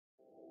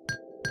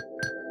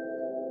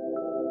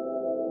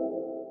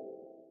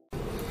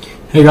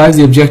Hey guys,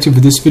 the objective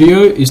of this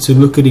video is to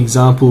look at an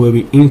example where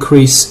we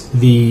increase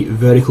the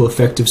vertical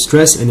effective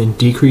stress and then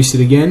decrease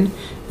it again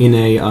in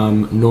a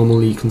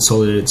normally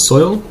consolidated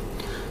soil.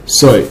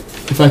 So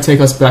if I take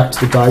us back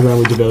to the diagram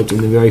we developed in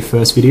the very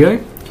first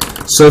video,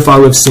 so far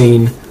we've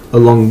seen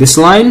along this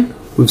line,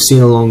 we've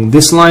seen along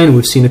this line,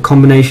 we've seen a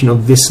combination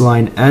of this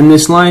line and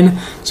this line.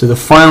 So the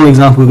final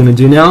example we're going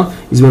to do now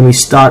is when we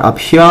start up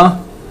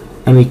here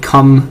and we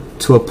come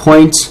to a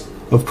point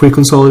of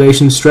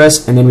pre-consolidation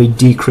stress and then we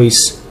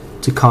decrease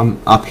to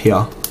come up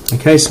here.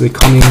 Okay, so we're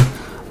coming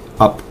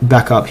up,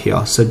 back up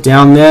here. So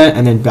down there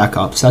and then back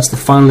up. So that's the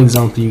final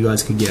example you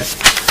guys could get.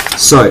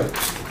 So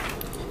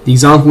the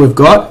example we've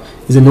got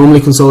is a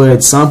normally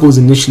consolidated sample is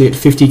initially at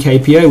 50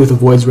 kPa with a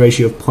voids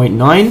ratio of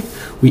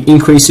 0.9. We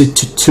increase it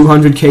to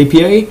 200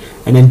 kPa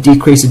and then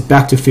decrease it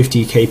back to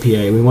 50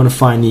 kPa. We want to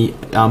find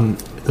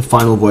the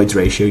final voids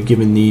ratio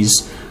given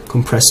these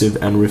compressive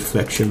and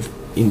reflection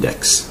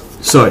index.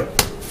 So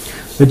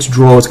let's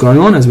draw what's going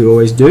on as we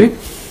always do.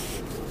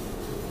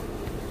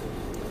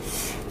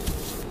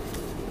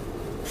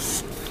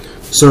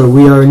 So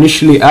we are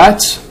initially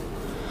at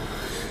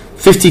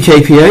 50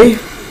 kPa,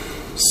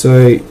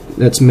 so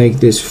let's make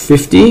this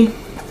 50.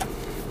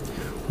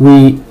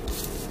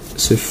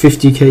 So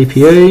 50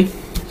 kPa,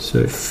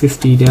 so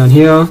 50 down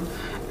here,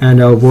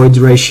 and our voids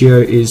ratio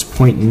is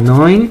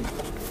 0.9.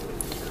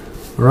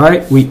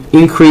 Alright, we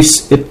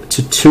increase it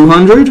to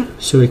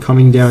 200, so we're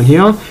coming down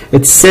here.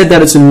 It said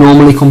that it's a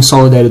normally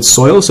consolidated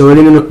soil, so we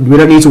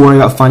don't need to worry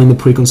about finding the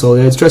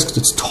pre-consolidated stress because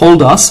it's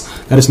told us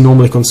that it's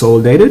normally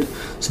consolidated.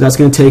 So that's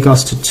going to take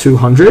us to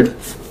 200.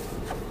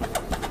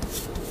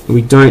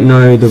 We don't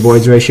know the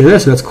voids ratio there,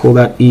 so let's call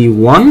that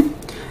E1.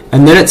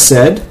 And then it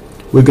said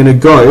we're going to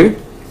go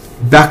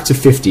back to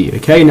 50.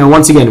 Okay, now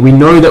once again, we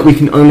know that we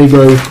can only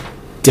go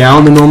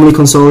down the normally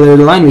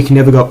consolidated line, we can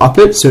never go up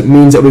it, so it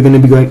means that we're going to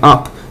be going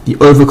up the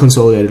over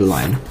consolidated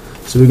line.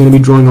 So we're going to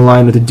be drawing a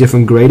line with a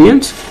different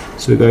gradient,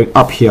 so we're going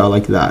up here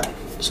like that.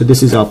 So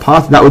this is our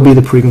path. That would be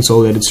the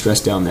pre-consolidated stress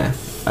down there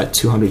at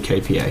 200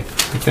 kPa.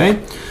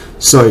 Okay,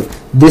 so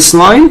this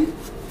line,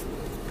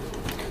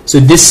 so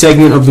this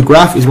segment of the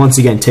graph is once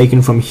again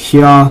taken from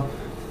here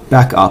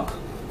back up.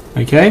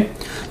 Okay,